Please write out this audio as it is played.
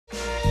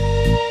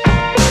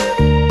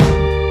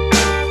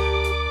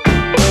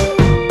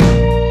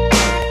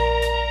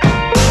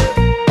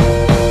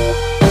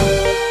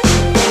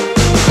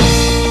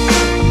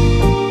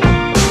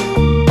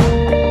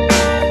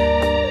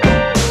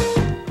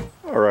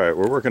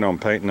Alright, we're working on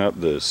painting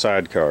up the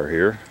sidecar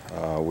here.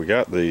 We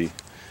got the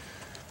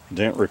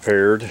dent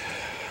repaired.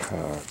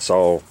 It's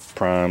all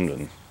primed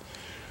and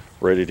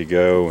ready to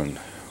go, and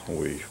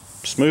we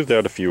smoothed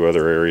out a few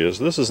other areas.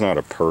 This is not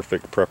a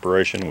perfect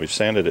preparation. We've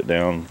sanded it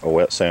down, a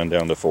wet sand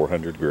down to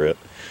 400 grit.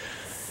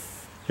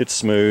 It's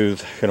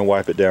smooth. Gonna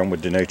wipe it down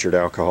with denatured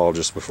alcohol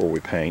just before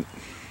we paint.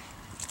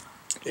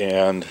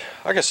 And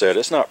like I said,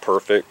 it's not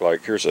perfect.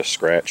 Like, here's a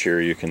scratch here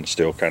you can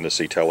still kind of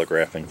see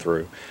telegraphing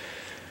through.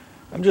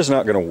 I'm just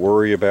not going to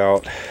worry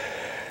about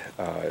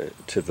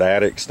to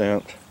that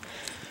extent,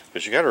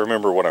 because you got to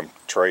remember what I'm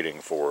trading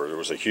for. There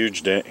was a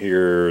huge dent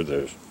here,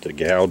 the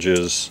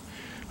gouges,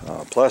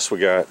 plus we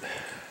got,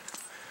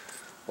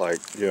 like,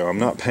 you know, I'm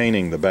not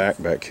painting the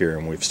back here,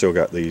 and we've still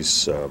got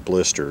these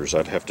blisters.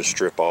 I'd have to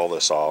strip all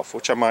this off,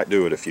 which I might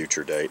do at a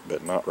future date,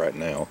 but not right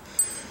now.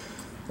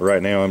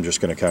 Right now I'm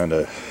just going to kind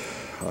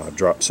of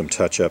drop some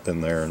touch up in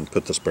there and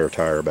put the spare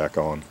tire back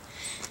on.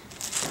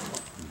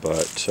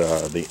 But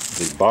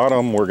the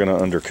bottom we're going to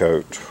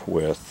undercoat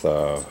with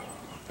I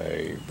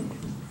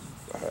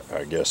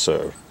guess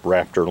a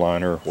Raptor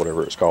liner,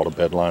 whatever it's called, a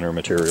bed liner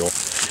material.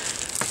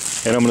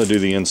 And I'm going to do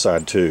the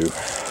inside too.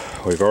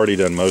 We've already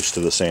done most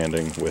of the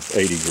sanding with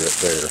 80 grit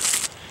there.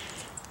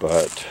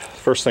 But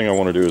first thing I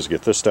want to do is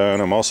get this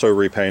done. I'm also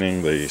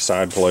repainting the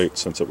side plate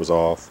since it was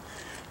off.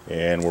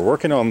 And we're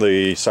working on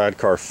the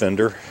sidecar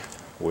fender,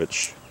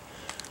 which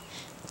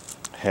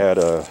had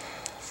a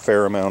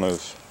fair amount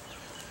of,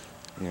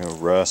 you know,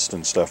 rust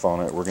and stuff on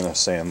it. We're going to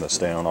sand this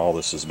down. All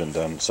this has been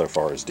done so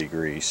far is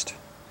degreased.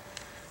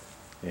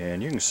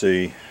 And you can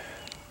see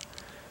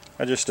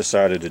I just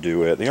decided to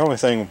do it. The only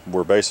thing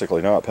we're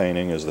basically not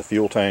painting is the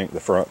fuel tank,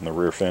 the front and the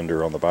rear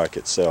fender on the bike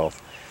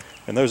itself.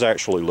 And those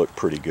actually look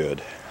pretty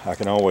good. I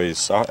can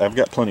always, I've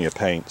got plenty of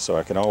paint, so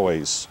I can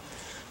always,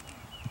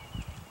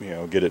 you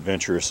know, get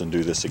adventurous and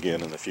do this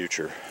again in the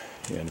future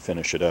and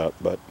finish it up.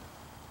 But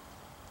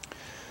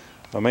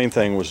my main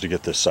thing was to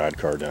get this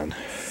sidecar done.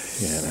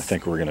 And I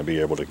think we're going to be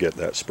able to get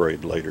that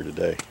sprayed later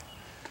today.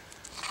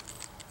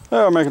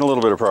 Well, we're making a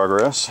little bit of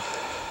progress.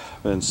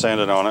 Been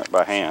sanding on it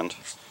by hand.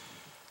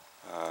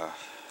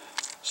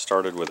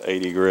 Started with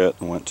 80 grit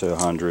and went to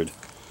 100.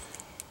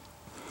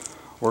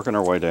 Working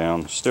our way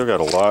down. Still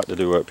got a lot to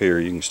do up here.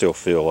 You can still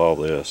feel all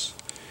this.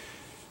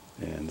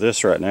 And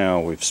this right now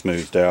we've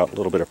smoothed out. A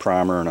little bit of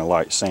primer and a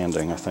light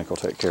sanding. I think will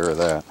take care of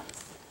that.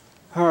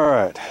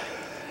 Alright.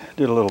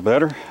 Did a little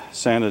better.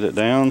 Sanded it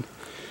down.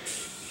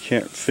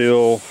 Can't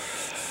feel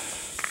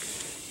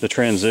the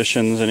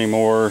transitions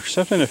anymore,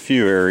 except in a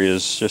few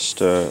areas,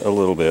 just a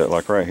little bit,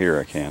 like right here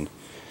I can.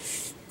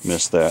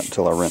 Missed that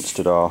until I rinsed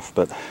it off,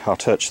 but I'll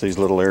touch these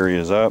little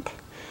areas up,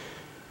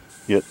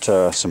 get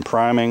some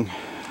priming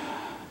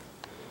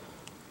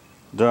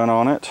done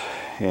on it,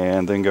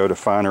 and then go to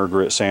finer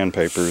grit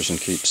sandpapers and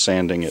keep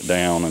sanding it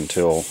down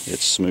until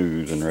it's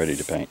smooth and ready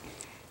to paint.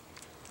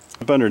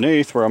 Up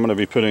underneath, where I'm going to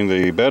be putting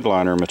the bed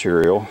liner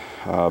material,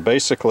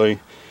 basically,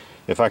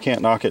 if I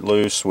can't knock it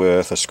loose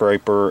with a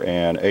scraper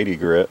and 80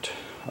 grit,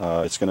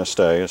 it's going to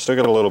stay. It's still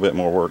got a little bit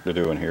more work to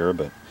do in here,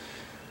 but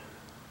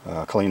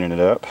cleaning it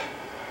up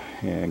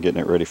and getting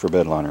it ready for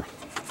bed liner.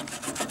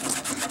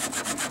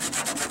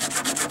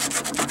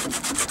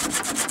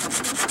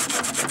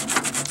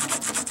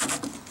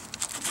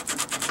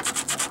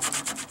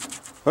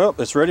 Well,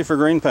 it's ready for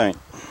green paint.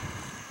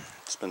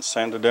 It's been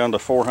sanded down to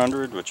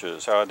 400, which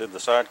is how I did the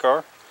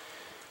sidecar,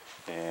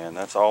 and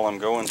that's all I'm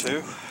going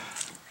to.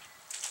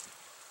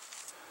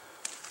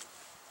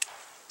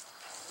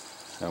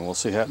 And we'll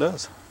see how it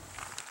does.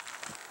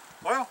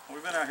 Well,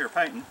 we've been out here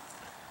painting.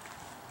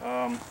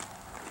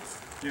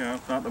 You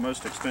know, not the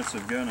most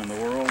expensive gun in the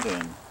world,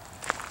 and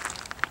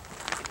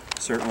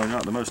certainly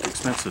not the most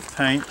expensive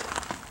paint.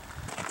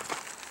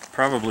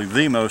 Probably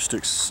the most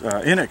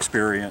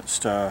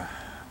inexperienced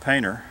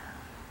painter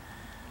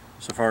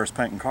so far as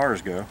painting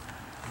cars go.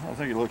 I don't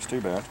think it looks too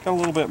bad. Got a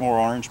little bit more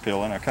orange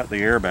peel in. I cut the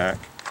air back,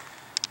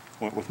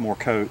 went with more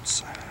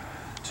coats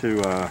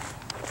to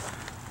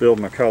build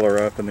my color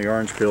up, and the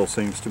orange peel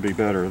seems to be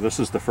better. This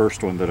is the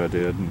first one that I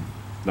did, and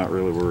not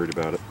really worried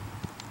about it.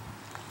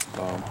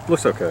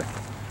 Looks okay.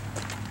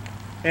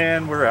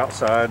 And we're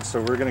outside, so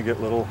we're going to get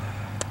little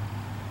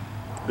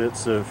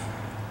bits of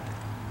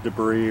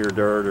debris or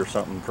dirt or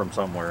something from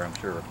somewhere, I'm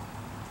sure.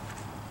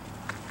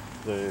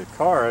 The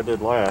car I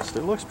did last,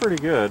 it looks pretty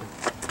good.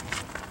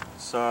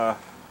 It's got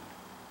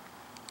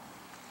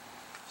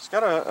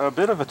a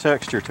bit of a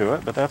texture to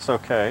it, but that's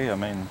okay. I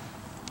mean,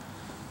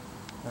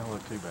 that doesn't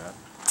look too bad.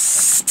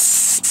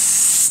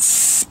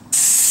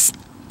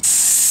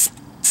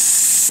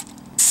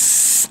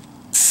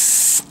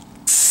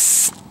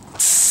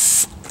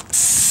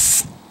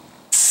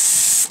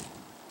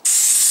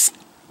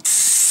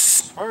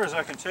 As far as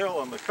I can tell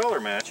on the color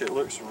match, it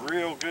looks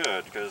real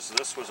good, because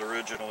this was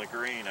originally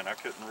green and I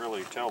couldn't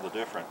really tell the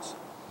difference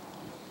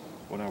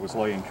when I was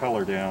laying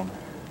color down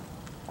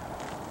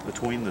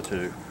between the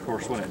two. Of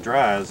course, when it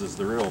dries is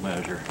the real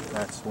measure.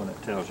 That's when it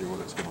tells you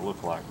what it's going to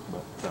look like.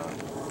 But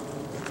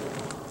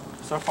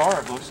so far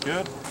it looks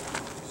good.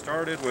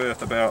 Started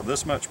with about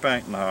this much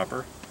paint in the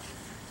hopper.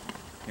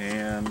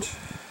 And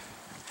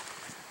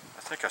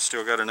I think I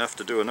still got enough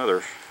to do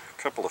another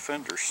couple of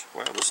fenders.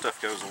 Wow, this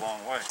stuff goes a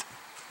long way.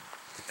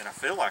 And I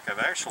feel like I've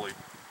actually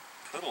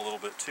put a little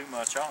bit too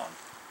much on.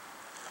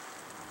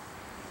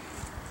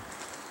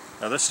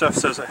 Now this stuff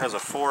says it has a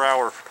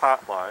 4-hour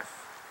pot life.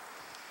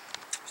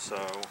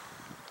 So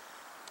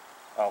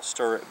I'll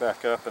stir it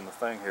back up in the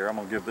thing here. I'm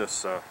going to give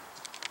this,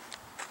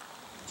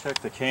 check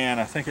the can,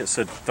 I think it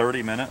said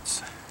 30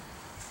 minutes.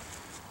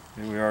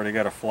 We already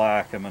got a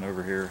fly coming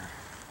over here.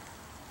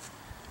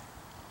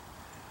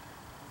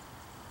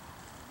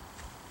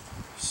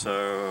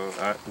 So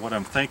what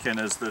I'm thinking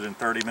is that in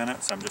 30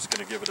 minutes I'm just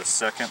going to give it a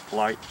second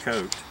light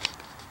coat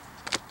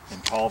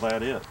and call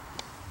that it.